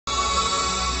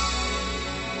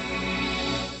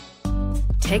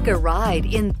Take a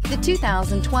ride in the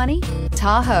 2020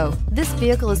 Tahoe. This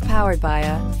vehicle is powered by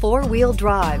a four-wheel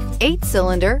drive,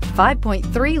 8-cylinder,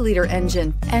 5.3-liter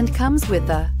engine, and comes with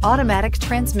a automatic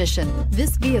transmission.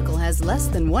 This vehicle has less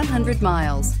than 100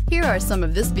 miles. Here are some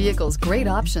of this vehicle's great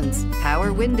options: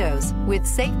 power windows with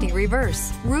safety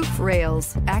reverse, roof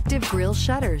rails, active grille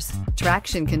shutters,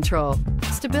 traction control,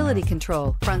 stability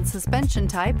control, front suspension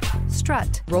type,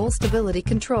 strut, roll stability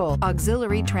control,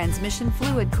 auxiliary transmission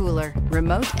fluid cooler,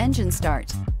 remote engine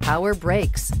start, power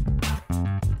brakes.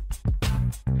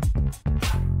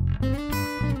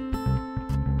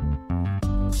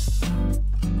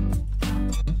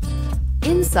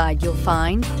 Inside you'll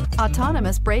find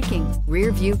autonomous braking,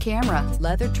 rear view camera,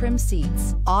 leather trim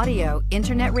seats, audio,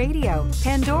 internet radio,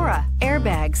 Pandora,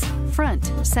 airbags,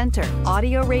 front, center,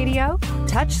 audio radio,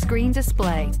 touchscreen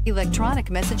display, electronic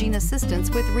messaging assistance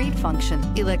with read function,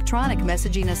 electronic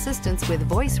messaging assistance with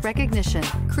voice recognition,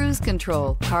 cruise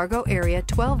control, cargo area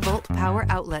 12-volt power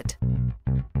outlet.